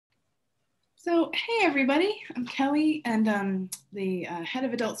So, hey everybody, I'm Kelly and the head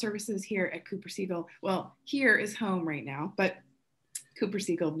of adult services here at Cooper-Siegel. Well, here is home right now, but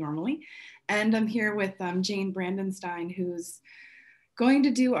Cooper-Siegel normally. And I'm here with Jane Brandenstein, who's going to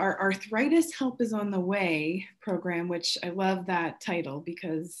do our Arthritis Help is on the Way program, which I love that title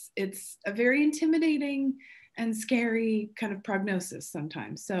because it's a very intimidating and scary kind of prognosis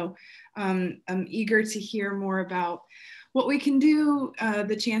sometimes. So I'm eager to hear more about what we can do.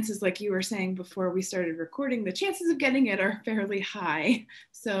 The chances, like you were saying before we started recording, the chances of getting it are fairly high.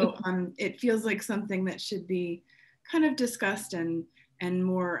 So it feels like something that should be kind of discussed and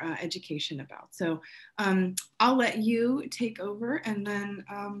more education about. So I'll let you take over and then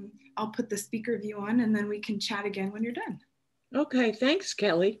I'll put the speaker view on and then we can chat again when you're done. Okay, thanks,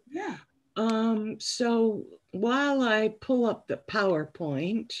 Kelly. Yeah. So while I pull up the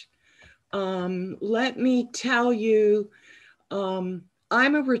PowerPoint, let me tell you, I'm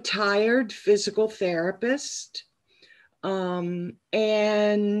a retired physical therapist,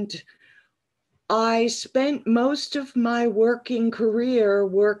 and I spent most of my working career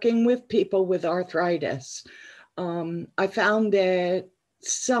working with people with arthritis. I found it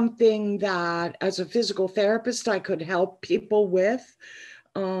something that as a physical therapist, I could help people with.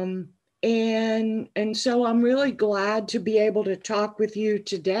 And so I'm really glad to be able to talk with you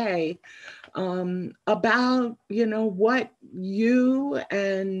today about, what you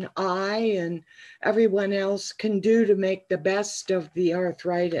and I and everyone else can do to make the best of the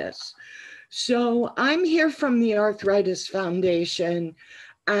arthritis. So I'm here from the Arthritis Foundation,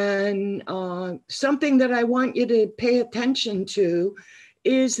 and something that I want you to pay attention to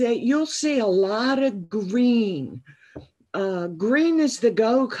is that you'll see a lot of green. Green is the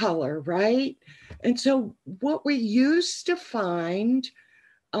go color, right? And so what we used to find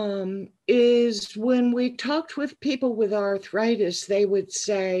is when we talked with people with arthritis, they would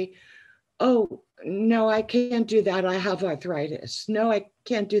say, oh, no, I can't do that. I have arthritis. No, I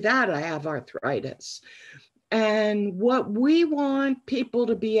can't do that. I have arthritis. And what we want people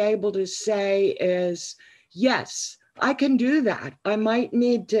to be able to say is, yes, I can do that. I might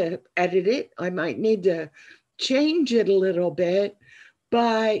need to edit it. I might need to change it a little bit.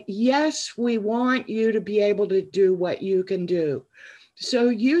 But yes, we want you to be able to do what you can do. So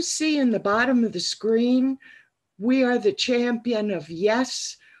you see in the bottom of the screen, we are the champion of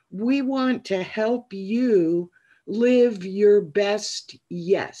yes. We want to help you live your best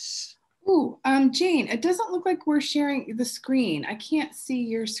yes. Ooh, Jane, it doesn't look like we're sharing the screen. I can't see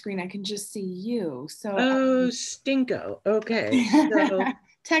your screen. I can just see you. So Oh, stinko. Okay. So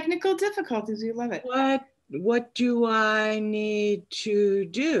technical difficulties. We love it. what do I need to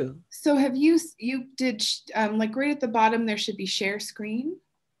do? So have you did like right at the bottom there should be share screen.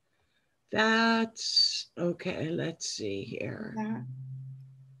 That's okay. Let's see here. That.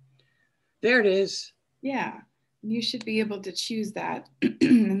 There it is. Yeah, you should be able to choose that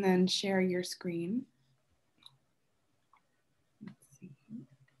and then share your screen. Let's see.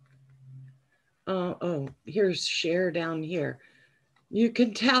 Oh, here's share down here. You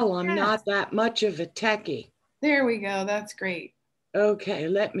can tell I'm not that much of a techie. There we go. That's great. Okay,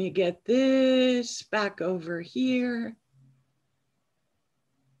 let me get this back over here.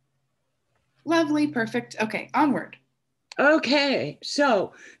 Lovely, perfect. Okay, onward. Okay,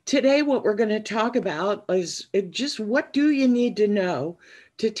 so today what we're going to talk about is just what do you need to know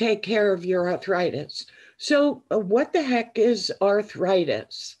to take care of your arthritis. So what the heck is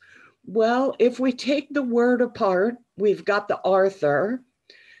arthritis? Well, if we take the word apart, we've got the arthur,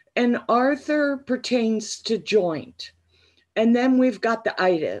 and arthur pertains to joint. And then we've got the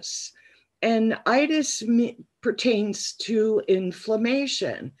itis, and itis pertains to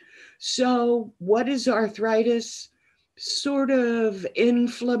inflammation. So what is arthritis? Sort of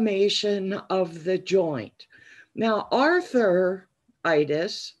inflammation of the joint. Now, arthritis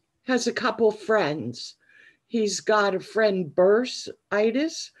has a couple friends. He's got a friend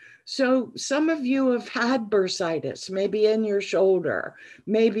bursitis. So some of you have had bursitis, maybe in your shoulder,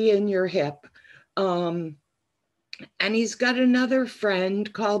 maybe in your hip. And he's got another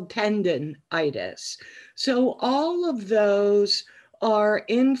friend called tendonitis. So all of those are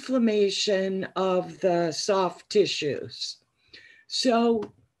inflammation of the soft tissues. So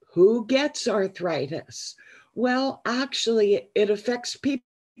who gets arthritis? Well, actually, it affects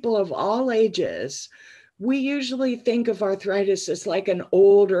people of all ages. We usually think of arthritis as like an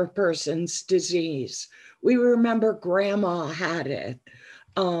older person's disease. We remember grandma had it,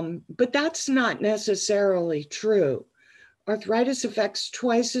 but that's not necessarily true. Arthritis affects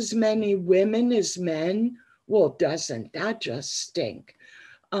twice as many women as men. Well, doesn't that just stink?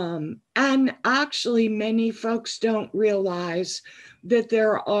 And actually, many folks don't realize that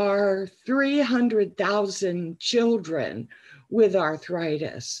there are 300,000 children with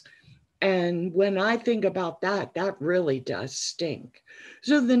arthritis. And when I think about that, that really does stink.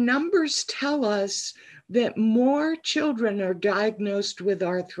 So the numbers tell us that more children are diagnosed with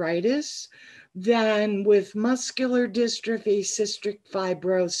arthritis than with muscular dystrophy, cystic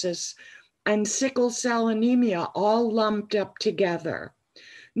fibrosis, and sickle cell anemia, all lumped up together.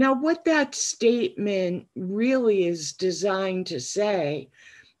 Now, what that statement really is designed to say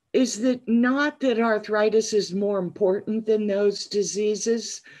is that not that arthritis is more important than those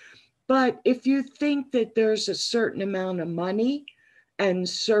diseases, but if you think that there's a certain amount of money and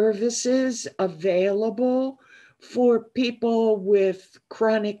services available for people with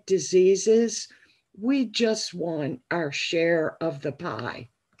chronic diseases, we just want our share of the pie.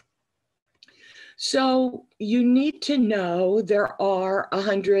 So you need to know there are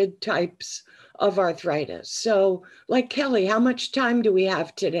 100 types of arthritis. So like Kelly, how much time do we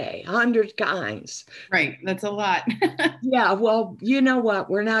have today? 100 kinds. Right, that's a lot. Yeah, well, you know what?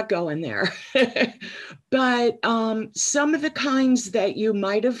 We're not going there. But some of the kinds that you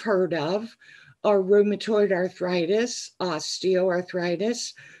might have heard of are rheumatoid arthritis,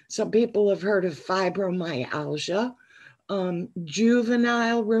 osteoarthritis. Some people have heard of fibromyalgia.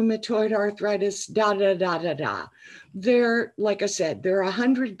 Juvenile rheumatoid arthritis, There, like I said, there are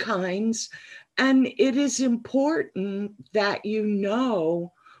 100 kinds, and it is important that you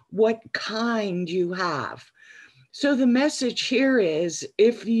know what kind you have. So the message here is,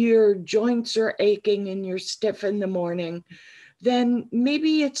 if your joints are aching and you're stiff in the morning, then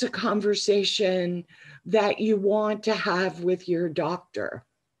maybe it's a conversation that you want to have with your doctor.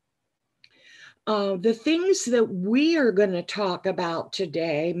 The things that we are going to talk about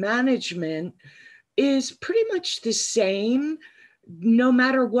today, management, is pretty much the same no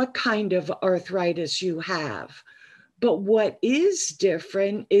matter what kind of arthritis you have. But what is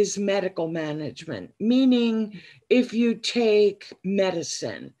different is medical management, meaning if you take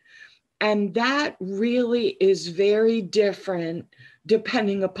medicine. And that really is very different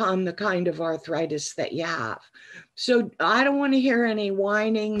depending upon the kind of arthritis that you have. So I don't want to hear any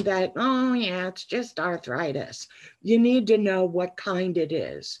whining that, oh yeah, it's just arthritis. You need to know what kind it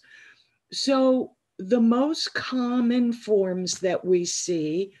is. So the most common forms that we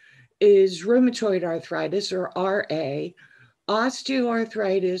see is rheumatoid arthritis, or RA,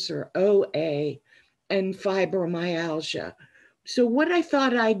 osteoarthritis, or OA, and fibromyalgia. So what I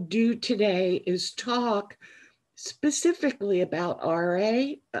thought I'd do today is talk specifically about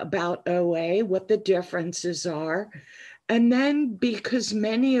RA, about OA, what the differences are. And then, because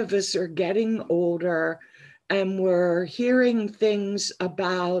many of us are getting older and we're hearing things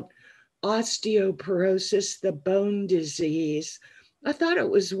about osteoporosis, the bone disease, I thought it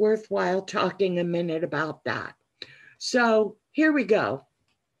was worthwhile talking a minute about that. So here we go.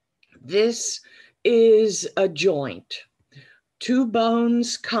 This is a joint. Two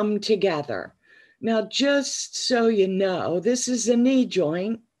bones come together. Now, just so you know, this is a knee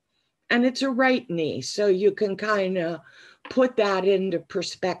joint and it's a right knee. So you can kind of put that into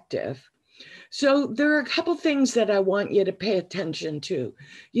perspective. So there are a couple things that I want you to pay attention to.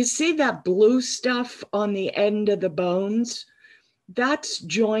 You see that blue stuff on the end of the bones? That's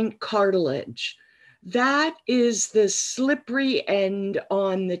joint cartilage. That is the slippery end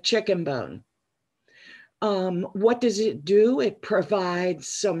on the chicken bone. What does it do? It provides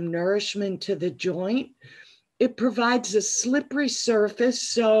some nourishment to the joint. It provides a slippery surface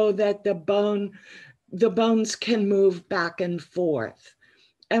so that the bones can move back and forth.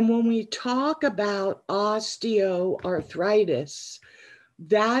 And when we talk about osteoarthritis,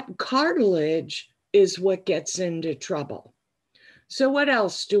 that cartilage is what gets into trouble. So what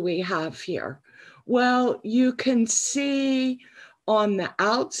else do we have here? Well, you can see on the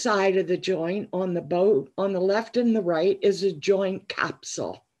outside of the joint, on the left and the right, is a joint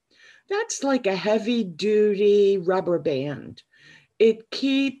capsule. That's like a heavy-duty rubber band. It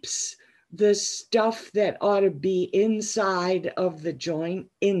keeps the stuff that ought to be inside of the joint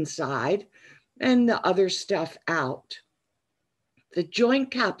inside and the other stuff out. The joint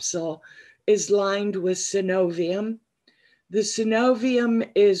capsule is lined with synovium. The synovium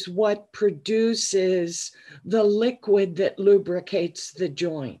is what produces the liquid that lubricates the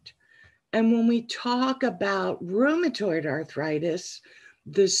joint. And when we talk about rheumatoid arthritis,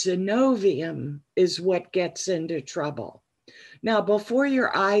 the synovium is what gets into trouble. Now, before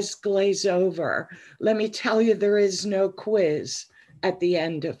your eyes glaze over, let me tell you there is no quiz at the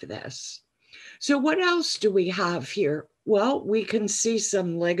end of this. So what else do we have here? Well, we can see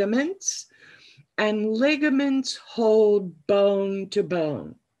some ligaments. And ligaments hold bone to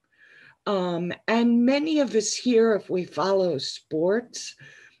bone. And many of us hear, if we follow sports,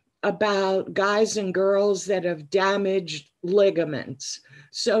 about guys and girls that have damaged ligaments.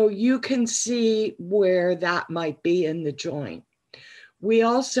 So you can see where that might be in the joint. We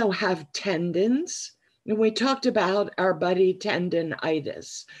also have tendons, and we talked about our buddy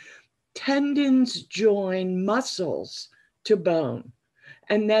tendonitis. Tendons join muscles to bone,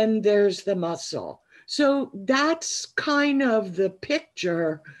 and then there's the muscle. So that's kind of the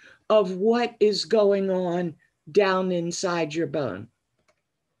picture of what is going on down inside your bone.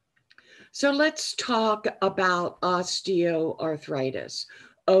 So let's talk about osteoarthritis.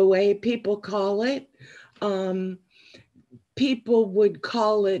 OA, people call it. People would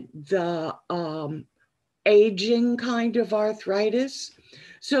call it the aging kind of arthritis.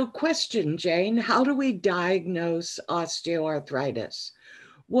 So question, Jane, how do we diagnose osteoarthritis?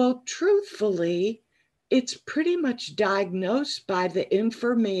 Well, truthfully, it's pretty much diagnosed by the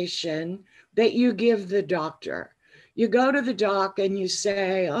information that you give the doctor. You go to the doc and you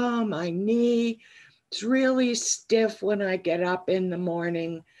say, oh, my knee, it's really stiff when I get up in the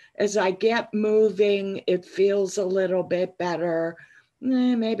morning. As I get moving, it feels a little bit better.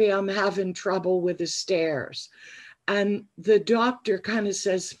 Maybe I'm having trouble with the stairs. And the doctor kind of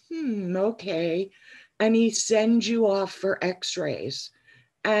says, okay. And he sends you off for x-rays.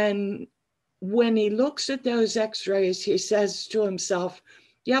 And when he looks at those x-rays, he says to himself,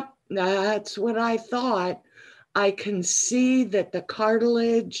 yep, that's what I thought. I can see that the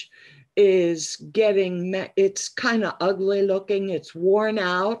cartilage is getting, it's kind of ugly looking, it's worn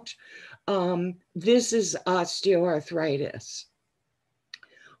out. This is osteoarthritis.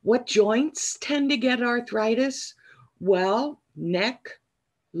 What joints tend to get arthritis? Well, neck,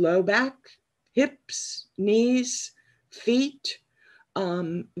 low back, hips, knees, feet.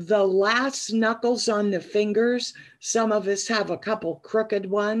 The last knuckles on the fingers, some of us have a couple crooked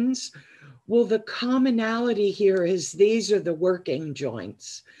ones. Well, the commonality here is these are the working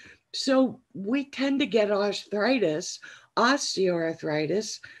joints. So we tend to get arthritis,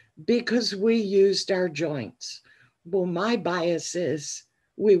 osteoarthritis, because we used our joints. Well, my bias is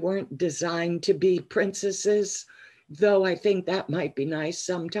we weren't designed to be princesses, though I think that might be nice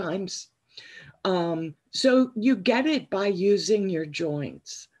sometimes. So you get it by using your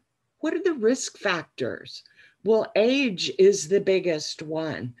joints. What are the risk factors? Well, age is the biggest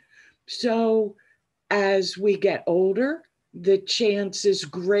one. So as we get older, the chance is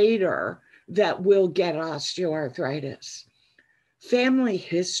greater that we'll get osteoarthritis. Family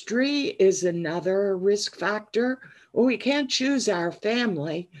history is another risk factor. Well, we can't choose our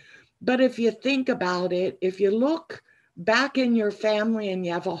family, but if you think about it, if you look back in your family and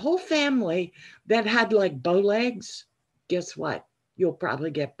you have a whole family that had like bow legs, guess what? You'll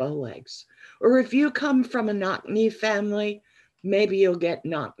probably get bow legs. Or if you come from a knock-knee family, maybe you'll get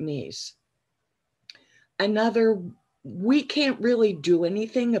knock knees. We can't really do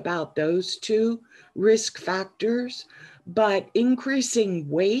anything about those two risk factors, but increasing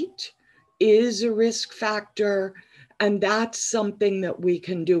weight is a risk factor, and that's something that we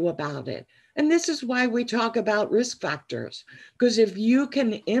can do about it. And this is why we talk about risk factors, because if you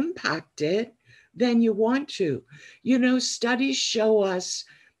can impact it, then you want to. You know, studies show us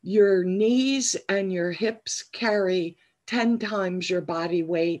your knees and your hips carry 10 times your body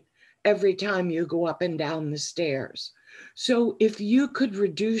weight every time you go up and down the stairs. So if you could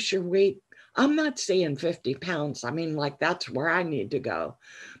reduce your weight, I'm not saying 50 pounds. I mean, like that's where I need to go.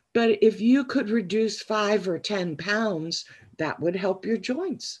 But if you could reduce 5 or 10 pounds, that would help your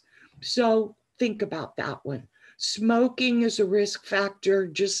joints. So think about that one. Smoking is a risk factor,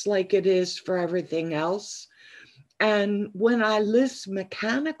 just like it is for everything else. And when I list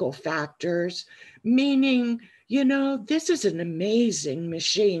mechanical factors, meaning, you know, this is an amazing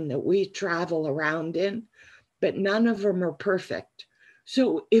machine that we travel around in, but none of them are perfect.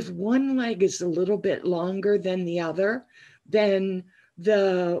 So if one leg is a little bit longer than the other, then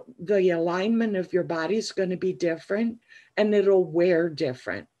the alignment of your body is going to be different and it'll wear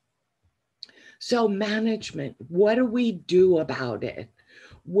different. So management, what do we do about it?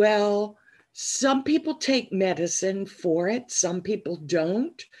 Well, some people take medicine for it. Some people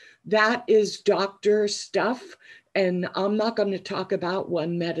don't. That is doctor stuff. And I'm not going to talk about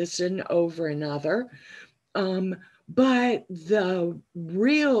one medicine over another. But the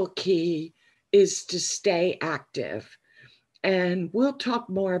real key is to stay active. And we'll talk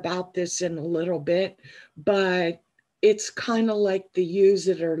more about this in a little bit, but it's kind of like the use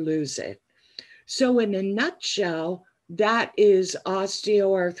it or lose it. So in a nutshell, that is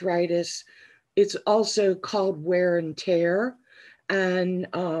osteoarthritis. It's also called wear and tear. And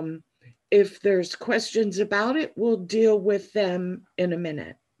if there's questions about it, we'll deal with them in a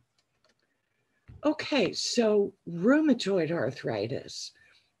minute. Okay, so rheumatoid arthritis.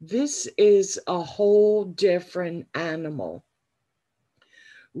 This is a whole different animal.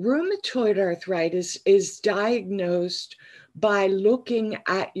 Rheumatoid arthritis is diagnosed by looking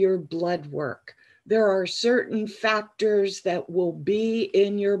at your blood work. There are certain factors that will be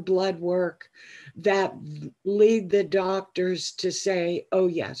in your blood work that lead the doctors to say, oh,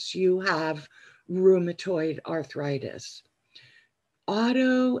 yes, you have rheumatoid arthritis.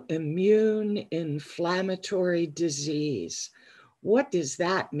 Autoimmune inflammatory disease. What does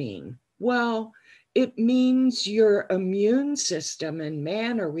that mean? Well, it means your immune system, and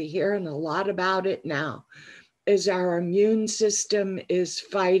man, are we hearing a lot about it now, as our immune system is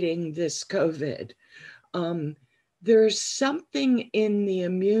fighting this COVID. There's something in the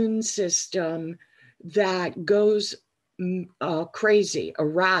immune system that goes crazy.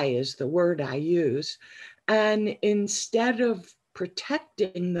 Awry is the word I use. And instead of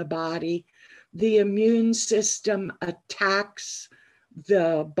protecting the body, the immune system attacks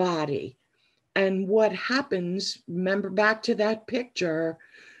the body. And what happens, remember back to that picture,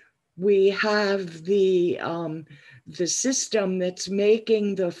 we have the system that's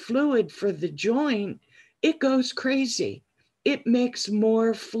making the fluid for the joint, it goes crazy. It makes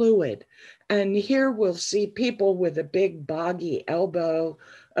more fluid. And here we'll see people with a big boggy elbow,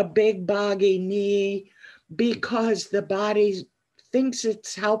 a big boggy knee, because the body thinks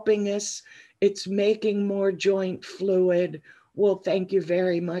it's helping us. It's making more joint fluid. Well, thank you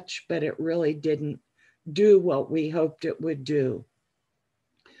very much, but it really didn't do what we hoped it would do.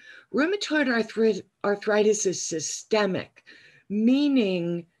 Rheumatoid arthritis is systemic,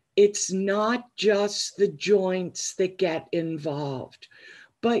 meaning it's not just the joints that get involved,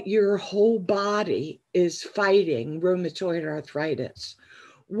 but your whole body is fighting rheumatoid arthritis.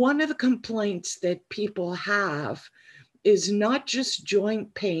 One of the complaints that people have is not just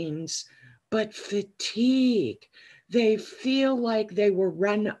joint pains, but fatigue. They feel like they were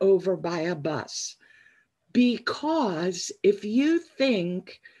run over by a bus. Because if you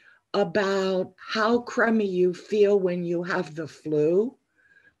think about how crummy you feel when you have the flu,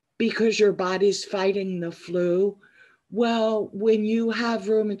 because your body's fighting the flu, well, when you have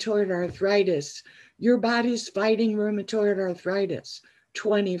rheumatoid arthritis, your body's fighting rheumatoid arthritis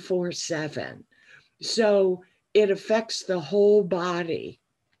 24/7. So it affects the whole body.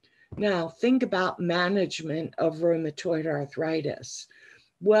 Now, think about management of rheumatoid arthritis.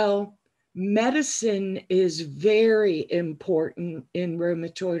 Well, medicine is very important in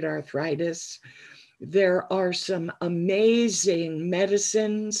rheumatoid arthritis. There are some amazing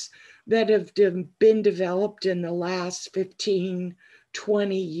medicines that have been developed in the last 15,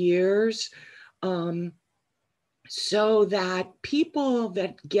 20 years, so that people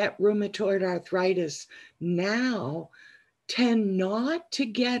that get rheumatoid arthritis now tend not to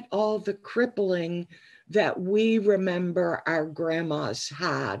get all the crippling that we remember our grandmas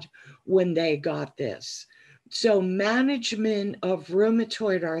had when they got this. So management of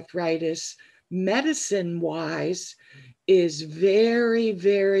rheumatoid arthritis, medicine-wise, is very,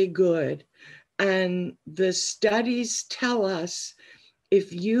 very good. And the studies tell us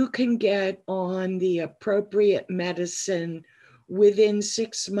if you can get on the appropriate medicine within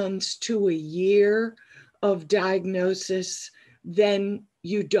 6 months to a year of diagnosis, then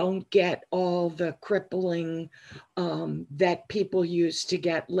you don't get all the crippling that people used to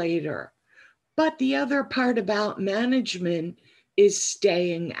get later. But the other part about management is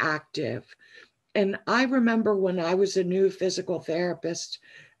staying active. And I remember when I was a new physical therapist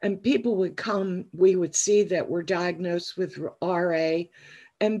and people would come, we would see that we're diagnosed with RA,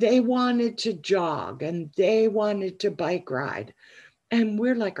 and they wanted to jog and they wanted to bike ride. And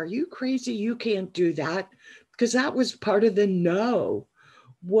we're like, are you crazy? You can't do that, because that was part of the no.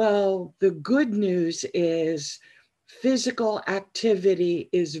 Well, the good news is physical activity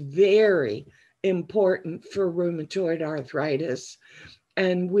is very important for rheumatoid arthritis,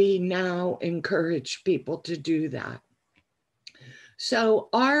 and we now encourage people to do that. So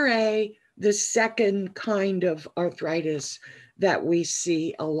RA, the second kind of arthritis that we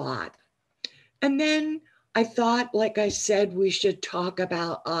see a lot. And then I thought, like I said, we should talk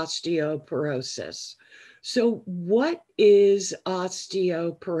about osteoporosis. So what is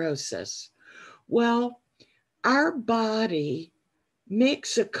osteoporosis? Well, our body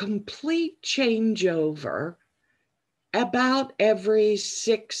makes a complete changeover about every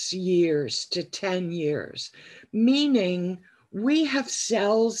 6 years to 10 years, meaning we have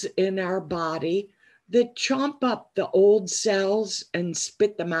cells in our body that chomp up the old cells and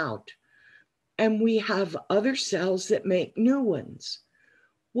spit them out. And we have other cells that make new ones.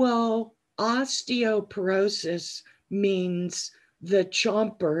 Well, osteoporosis means the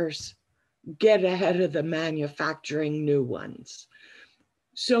chompers get ahead of the manufacturing new ones.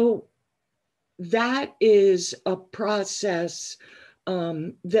 So that is a process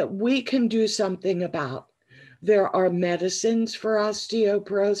that we can do something about. There are medicines for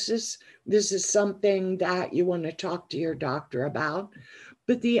osteoporosis. This is something that you want to talk to your doctor about.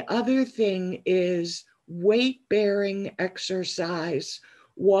 But the other thing is weight-bearing exercise,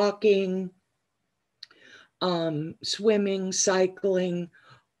 walking, swimming, cycling,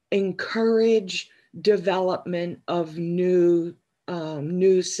 encourage development of new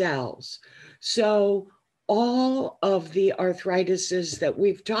cells. So all of the arthritises that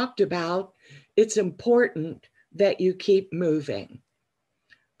we've talked about, it's important that you keep moving.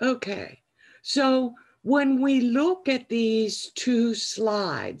 Okay, so when we look at these two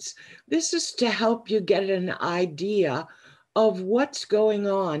slides, this is to help you get an idea of what's going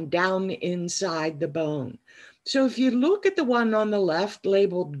on down inside the bone. So if you look at the one on the left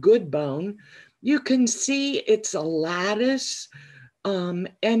labeled good bone, you can see it's a lattice, and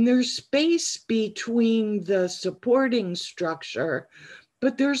there's space between the supporting structure,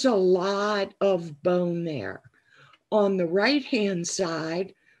 but there's a lot of bone there. On the right-hand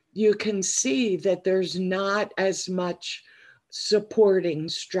side, you can see that there's not as much supporting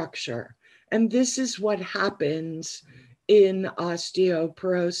structure. And this is what happens in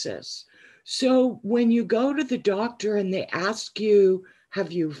osteoporosis. So when you go to the doctor and they ask you,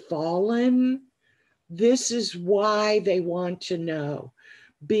 have you fallen? This is why they want to know,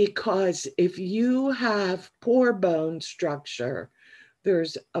 because if you have poor bone structure,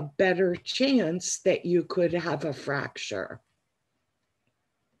 there's a better chance that you could have a fracture.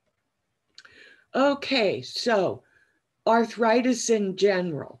 Okay, so arthritis in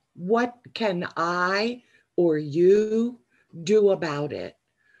general, what can I or you do about it?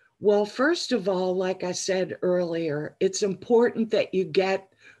 Well, first of all, like I said earlier, it's important that you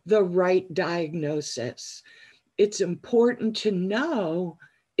get the right diagnosis. It's important to know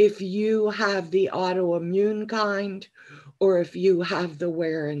if you have the autoimmune kind or if you have the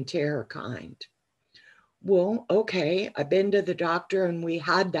wear and tear kind. Well, okay, I've been to the doctor and we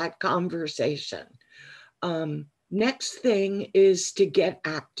had that conversation. Next thing is to get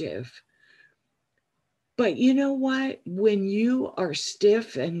active. But you know what? When you are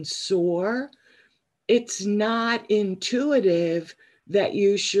stiff and sore, it's not intuitive that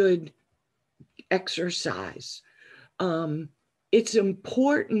you should exercise. It's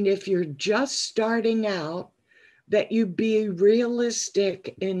important if you're just starting out that you be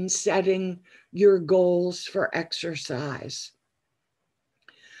realistic in setting your goals for exercise.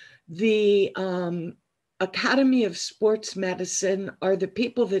 The Academy of Sports Medicine are the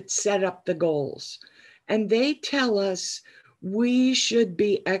people that set up the goals. And they tell us we should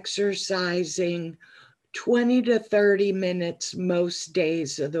be exercising 20 to 30 minutes most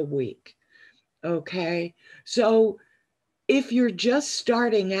days of the week. Okay, so if you're just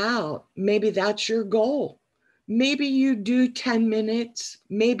starting out, maybe that's your goal. Maybe you do 10 minutes,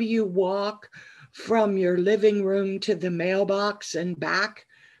 maybe you walk from your living room to the mailbox and back.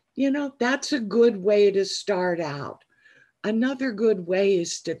 You know, that's a good way to start out. Another good way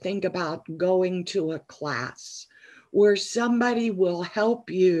is to think about going to a class where somebody will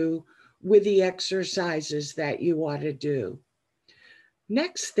help you with the exercises that you ought to do.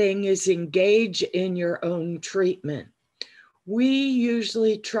 Next thing is engage in your own treatment. We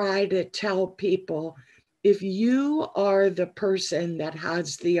usually try to tell people, if you are the person that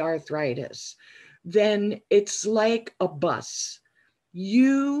has the arthritis, then it's like a bus.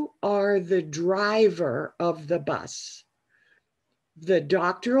 You are the driver of the bus. The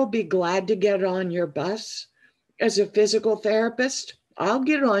doctor will be glad to get on your bus. As a physical therapist, I'll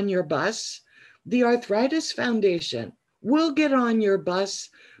get on your bus. The Arthritis Foundation will get on your bus,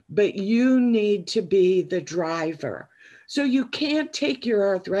 but you need to be the driver. So you can't take your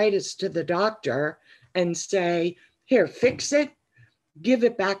arthritis to the doctor and say, here, fix it, give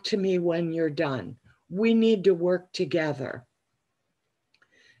it back to me when you're done. We need to work together.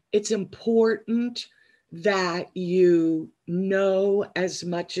 It's important that you know as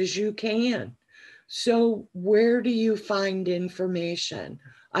much as you can. So where do you find information?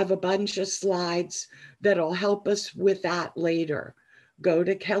 I have a bunch of slides that'll help us with that later. Go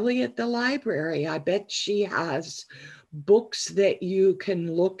to Kelly at the library. I bet she has books that you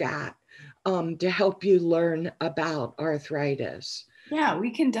can look at to help you learn about arthritis. Yeah,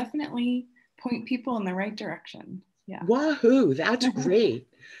 we can definitely point people in the right direction. Yeah. Wahoo, that's great.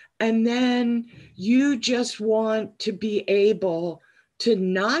 And then you just want to be able to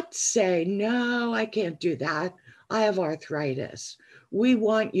not say, no, I can't do that. I have arthritis. We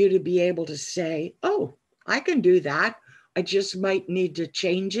want you to be able to say, oh, I can do that. I just might need to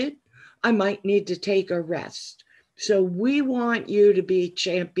change it. I might need to take a rest. So we want you to be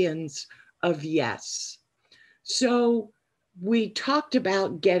champions of yes. So we talked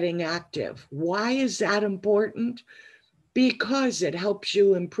about getting active. Why is that important? Because it helps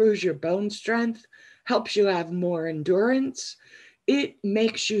you improve your bone strength, helps you have more endurance. It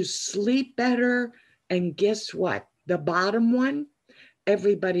makes you sleep better. And guess what? The bottom one,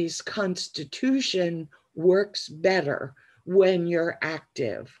 everybody's constitution works better when you're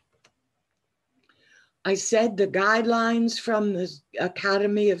active. I said the guidelines from the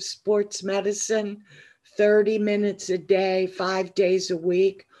Academy of Sports Medicine, 30 minutes a day, 5 days a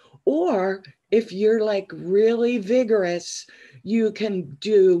week. Or if you're like really vigorous, you can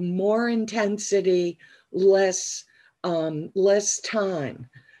do more intensity, less time.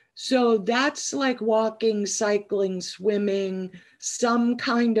 So that's like walking, cycling, swimming, some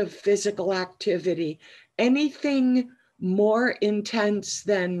kind of physical activity. Anything more intense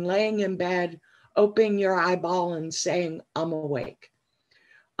than laying in bed, opening your eyeball and saying, I'm awake.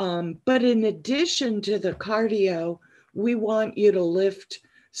 But in addition to the cardio, we want you to lift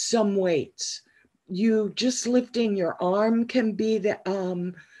some weights. You just lifting your arm can be the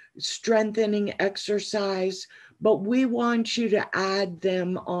strengthening exercise, but we want you to add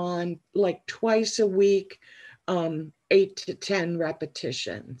them on like twice a week, 8 to 10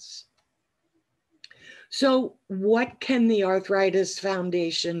 repetitions. So what can the Arthritis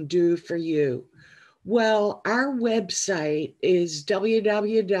Foundation do for you? Well, our website is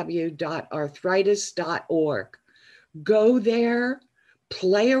www.arthritis.org. Go there,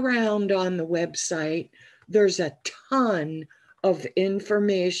 play around on the website. There's a ton of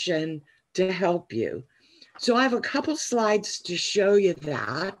information to help you. So I have a couple slides to show you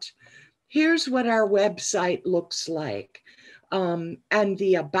that. Here's what our website looks like. And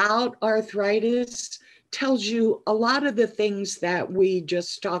the About Arthritis tells you a lot of the things that we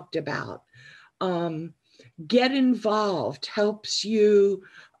just talked about. Get involved helps you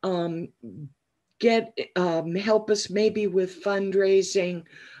help us maybe with fundraising,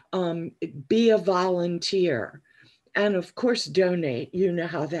 be a volunteer, and of course donate. You know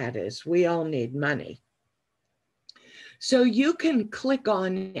how that is. We all need money. So you can click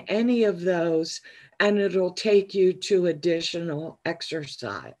on any of those and it'll take you to additional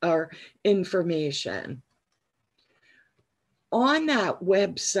exercise or information. On that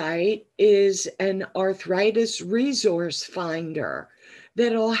website is an arthritis resource finder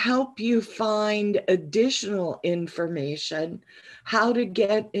that'll help you find additional information, how to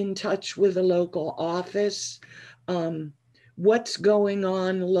get in touch with a local office, what's going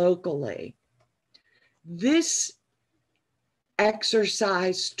on locally. This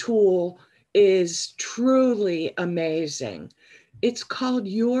exercise tool is truly amazing. It's called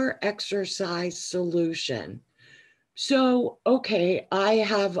Your Exercise Solution. So, okay, I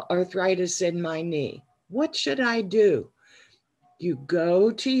have arthritis in my knee. What should I do? You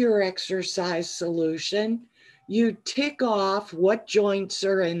go to your exercise solution, you tick off what joints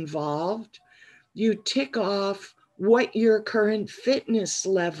are involved, you tick off what your current fitness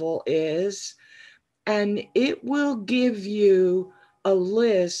level is, and it will give you a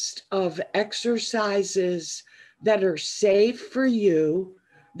list of exercises that are safe for you,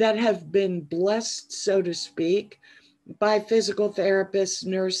 that have been blessed, so to speak, by physical therapists,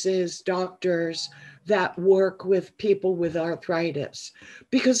 nurses, doctors that work with people with arthritis.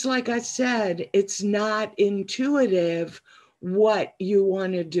 Because like I said, it's not intuitive what you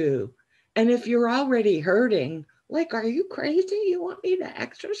want to do. And if you're already hurting, like, are you crazy? You want me to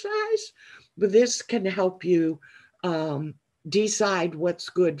exercise? But this can help you decide what's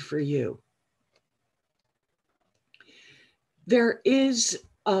good for you. There is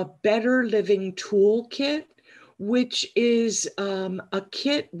a Better Living Toolkit, which is a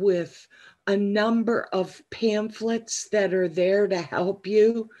kit with a number of pamphlets that are there to help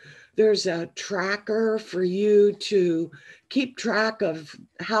you. There's a tracker for you to keep track of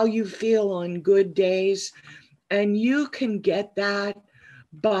how you feel on good days. And you can get that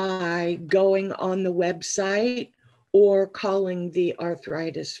by going on the website or calling the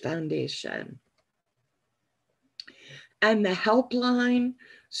Arthritis Foundation. And the helpline,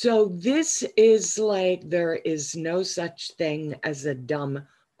 so this is like, there is no such thing as a dumb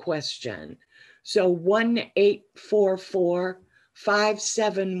question. So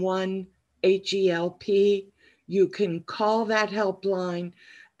 1-844-571-HELP, you can call that helpline,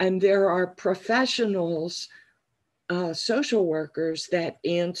 and there are professionals, social workers that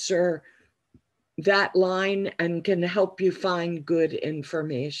answer that line and can help you find good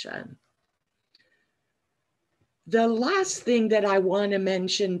information. The last thing that I want to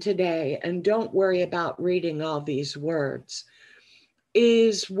mention today, and don't worry about reading all these words,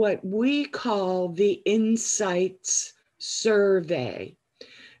 is what we call the Insights Survey.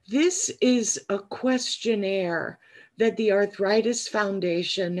 This is a questionnaire that the Arthritis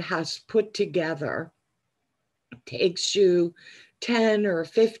Foundation has put together. It takes you 10 or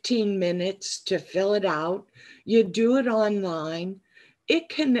 15 minutes to fill it out. You do it online. It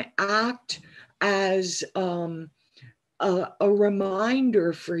can act as a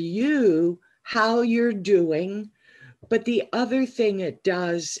reminder for you how you're doing. But the other thing it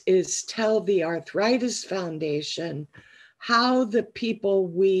does is tell the Arthritis Foundation how the people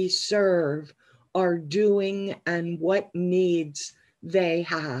we serve are doing and what needs they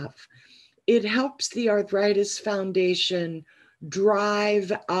have. It helps the Arthritis Foundation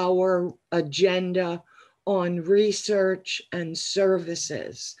drive our agenda on research and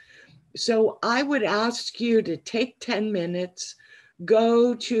services. So I would ask you to take 10 minutes,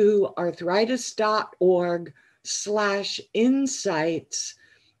 go to arthritis.org/insights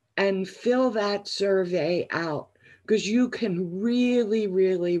and fill that survey out, because you can really,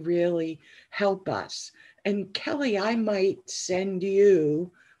 really, really help us. And Kelly, I might send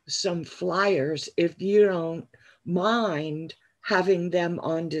you some flyers if you don't mind having them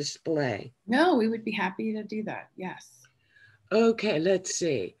on display. No, we would be happy to do that. Yes. Okay, let's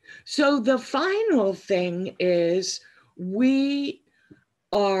see. So the final thing is we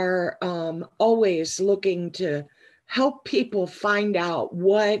are always looking to help people find out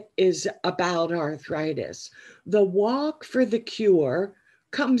what is about arthritis. The Walk for the Cure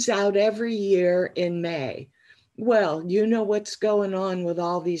comes out every year in May. Well, you know what's going on with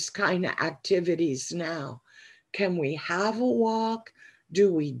all these kind of activities now. Can we have a walk?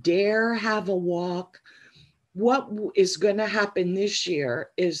 Do we dare have a walk? What is going to happen this year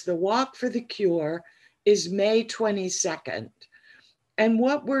is the Walk for the Cure is May 22nd. And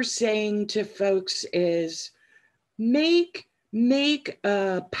what we're saying to folks is make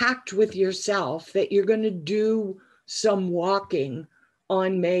a pact with yourself that you're going to do some walking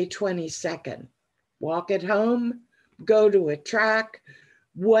on May 22nd. Walk at home, go to a track,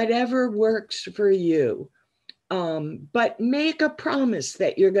 whatever works for you. But make a promise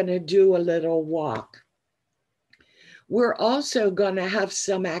that you're going to do a little walk. We're also going to have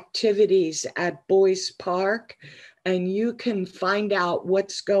some activities at Boyce Park, and you can find out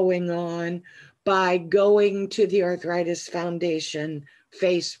what's going on by going to the Arthritis Foundation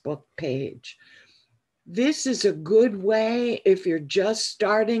Facebook page. This is a good way, if you're just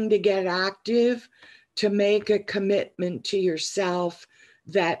starting to get active, to make a commitment to yourself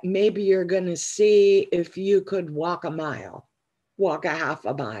that maybe you're going to see if you could walk a mile, walk a half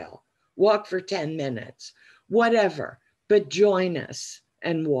a mile, walk for 10 minutes, whatever, but join us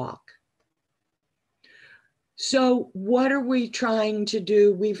and walk. So what are we trying to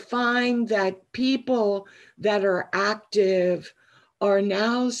do? We find that people that are active are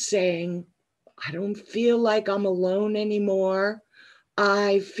now saying, I don't feel like I'm alone anymore.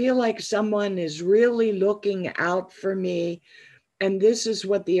 I feel like someone is really looking out for me. And this is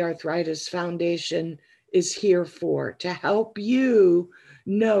what the Arthritis Foundation is here for, to help you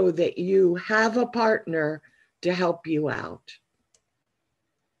know that you have a partner to help you out.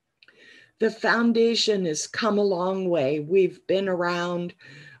 The foundation has come a long way. We've been around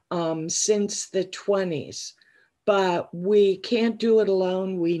since the 20s, but we can't do it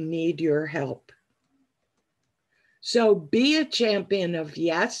alone. We need your help. So be a champion of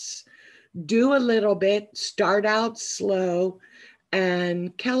yes, do a little bit, start out slow.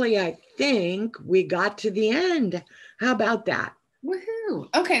 And Kelly, I think we got to the end. How about that? Woohoo.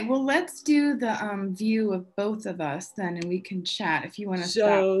 Okay, well, let's do the view of both of us then, and we can chat if you want to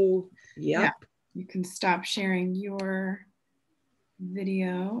stop. Yep. Yeah, you can stop sharing your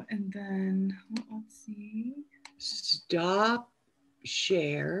video and then, let's see. Stop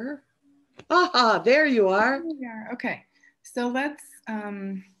share. Aha, there you are. There we are. Okay, so let's,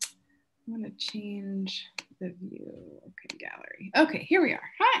 I'm going to change the view. Okay, gallery. Okay, here we are.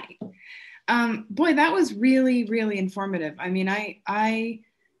 Hi. Boy, that was really, really informative. I mean, I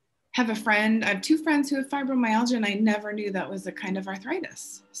have a friend, I have two friends who have fibromyalgia, and I never knew that was a kind of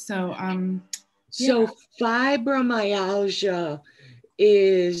arthritis. So, So fibromyalgia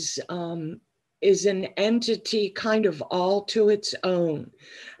is an entity kind of all to its own.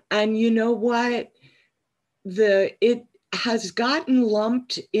 And you know what? It has gotten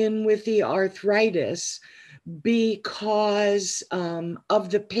lumped in with the arthritis because of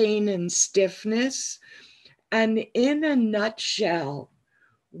the pain and stiffness. And in a nutshell,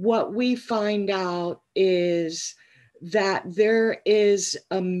 what we find out is that there is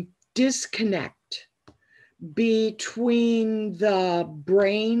a disconnect between the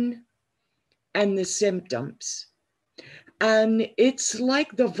brain and the symptoms. And it's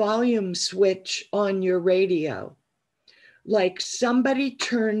like the volume switch on your radio. Like somebody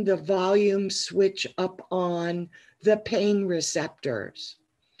turned the volume switch up on the pain receptors.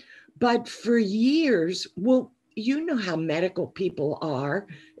 But for years, well, you know how medical people are.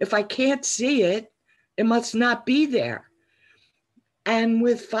 If I can't see it, it must not be there. And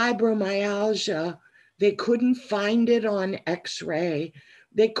with fibromyalgia, they couldn't find it on X-ray.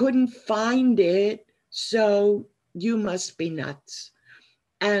 They couldn't find it, so you must be nuts.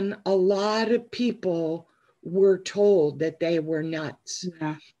 And a lot of people were told that they were nuts.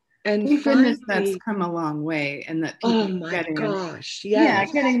 Yeah. And Thank goodness that's finally, come a long way, and that people oh are my getting gosh, yeah,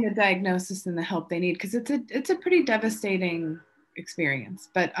 yes. getting the diagnosis and the help they need, because it's a pretty devastating experience.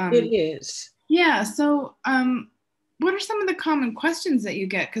 But It is. yeah, so what are some of the common questions that you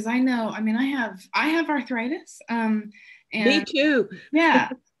get? Because I know, I mean, I have arthritis, Me and too. yeah,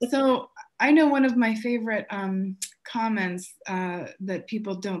 so I know one of my favorite comments that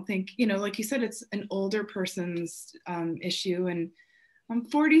people don't think, you know, like you said, it's an older person's issue, and I'm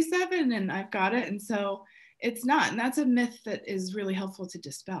 47 and I've got it, and so it's not, and that's a myth that is really helpful to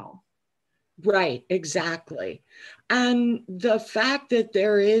dispel. Right, exactly. And the fact that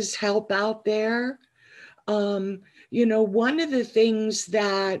there is help out there, you know, one of the things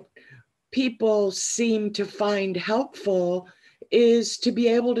that people seem to find helpful is to be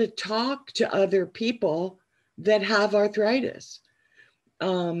able to talk to other people that have arthritis.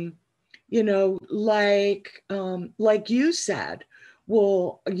 Um, you know, like you said,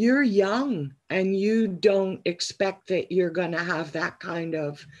 well, you're young and you don't expect that you're going to have that kind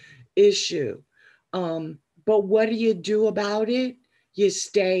of issue. But what do you do about it? You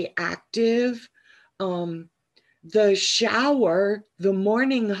stay active. The shower, the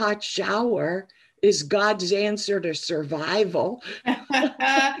morning hot shower, is God's answer to survival.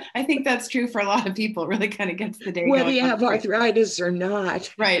 I think that's true for a lot of people. It really kind of gets the day Whether going you on. have arthritis or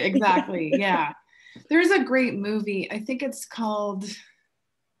not. Right, exactly. Yeah. There's a great movie. I think it's called,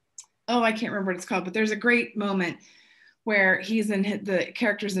 oh, I can't remember what it's called, but there's a great moment where the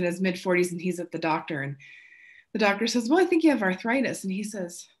character's in his mid 40s and he's at the doctor, and the doctor says, well, I think you have arthritis. And he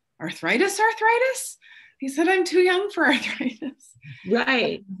says, arthritis? He said, I'm too young for arthritis.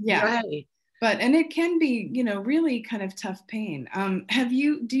 Right, Yeah. right. And it can be, you know, really kind of tough pain. Does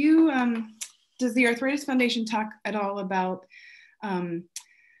the Arthritis Foundation talk at all about,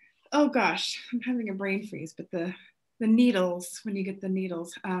 oh gosh, I'm having a brain freeze, but the needles, when you get the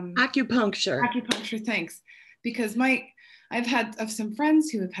needles. Acupuncture. Acupuncture, thanks. Because I've had of some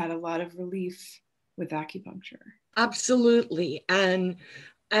friends who have had a lot of relief with acupuncture. Absolutely. And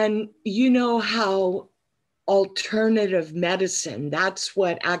you know how alternative medicine, that's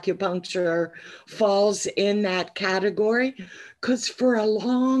what acupuncture falls in that category, because for a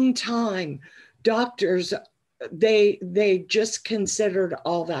long time doctors, they just considered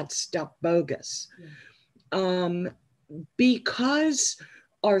all that stuff bogus. Because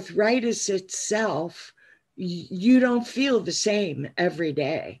arthritis itself, you don't feel the same every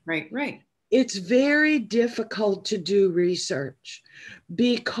day. Right. It's very difficult to do research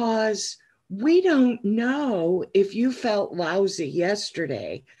because we don't know if you felt lousy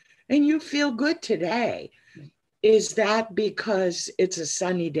yesterday and you feel good today. Is that because it's a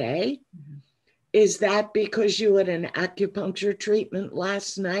sunny day? Mm-hmm. Is that because you had an acupuncture treatment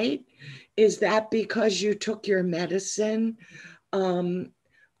last night? Is that because you took your medicine?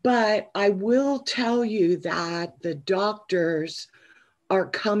 But I will tell you that the doctors are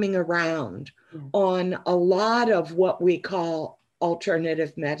coming around on a lot of what we call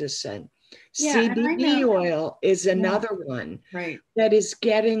alternative medicine. Yeah, CBD oil is another one that is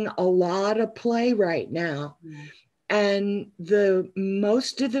getting a lot of play right now. Yeah. And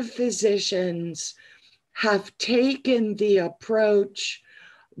most of the physicians have taken the approach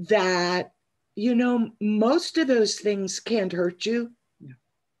that, you know, most of those things can't hurt you. Yeah.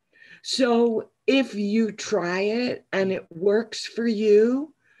 So if you try it and it works for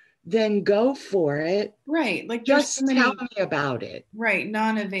you, then go for it. Right. Like just tell me about it. Right.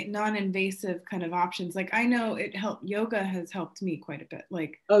 Non-invasive kind of options. Like I know yoga has helped me quite a bit.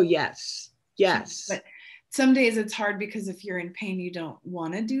 Like, oh, yes. Yes. But some days it's hard because if you're in pain, you don't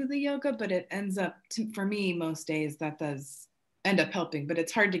want to do the yoga, but it ends up for me, most days that does end up helping, but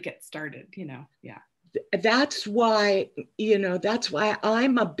it's hard to get started, you know? Yeah. That's why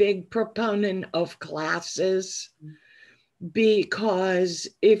I'm a big proponent of classes, because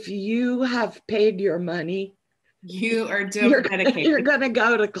if you have paid your money, you are dedicated. You're going to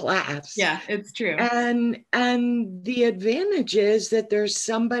go to class. Yeah, it's true. And the advantage is that there's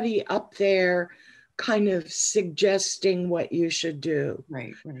somebody up there kind of suggesting what you should do.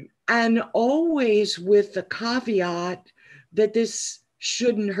 Right. And always with the caveat that this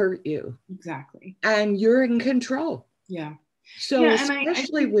shouldn't hurt you. Exactly. And you're in control. Yeah. So Yeah,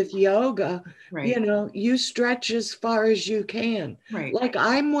 especially with yoga, right. you know, you stretch as far as you can. Right. Like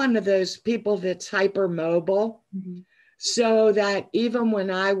I'm one of those people that's hypermobile. Mm-hmm. So that even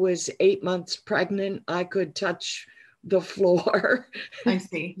when I was 8 months pregnant, I could touch the floor. I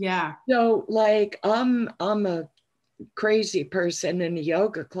see. Yeah. So like I'm a crazy person in a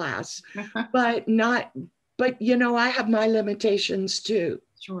yoga class, but you know, I have my limitations too.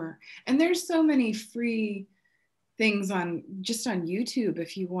 Sure. And there's so many free things on YouTube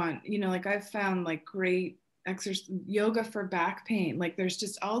if you want, you know, like I've found like great exercise yoga for back pain. Like there's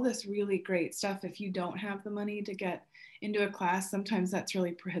just all this really great stuff. If you don't have the money to get into a class, sometimes that's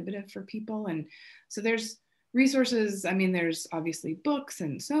really prohibitive for people. And so there's resources. I mean, there's obviously books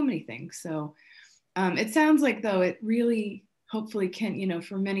and so many things. So it sounds like though it really hopefully can, you know,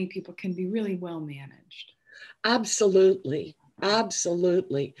 for many people can be really well managed. Absolutely.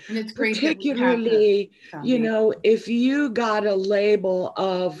 Absolutely. And it's great that we have the Particularly, you foundation. know, if you got a label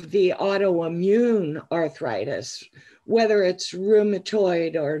of the autoimmune arthritis, whether it's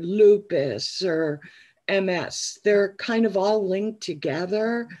rheumatoid or lupus or MS, they're kind of all linked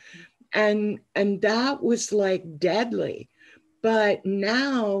together. And that was like deadly. But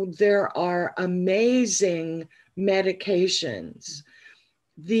now there are amazing medications.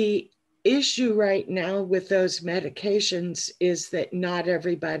 The issue right now with those medications is that not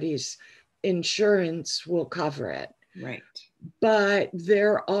everybody's insurance will cover it. Right. But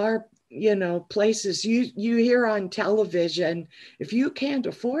there are, you know, places you hear on television, if you can't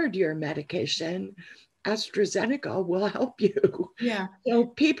afford your medication, AstraZeneca will help you. Yeah. So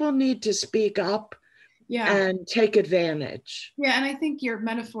people need to speak up and take advantage. Yeah, and I think your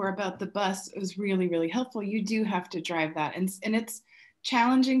metaphor about the bus is really, really helpful. You do have to drive that, and it's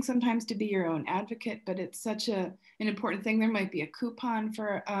challenging sometimes to be your own advocate, but it's such an important thing. There might be a coupon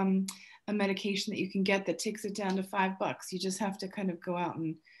for a medication that you can get that takes it down to $5. You just have to kind of go out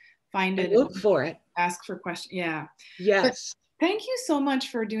and find it, look for it, ask for questions. Yeah. Yes. But thank you so much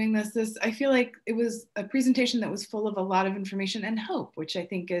for doing this. I feel like it was a presentation that was full of a lot of information and hope, which I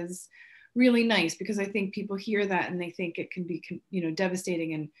think is really nice because I think people hear that and they think it can be, you know,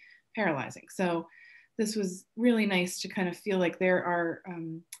 devastating and paralyzing. So this was really nice to kind of feel like there are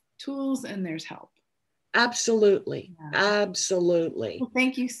tools and there's help. Absolutely. Yeah. Absolutely. Well,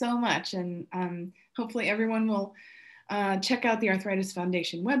 thank you so much. And hopefully everyone will check out the Arthritis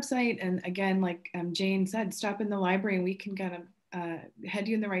Foundation website. And again, like Jane said, stop in the library and we can kind of head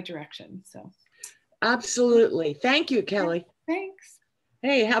you in the right direction. So. Absolutely. Thank you, Kelly. Thanks.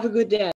 Hey, have a good day.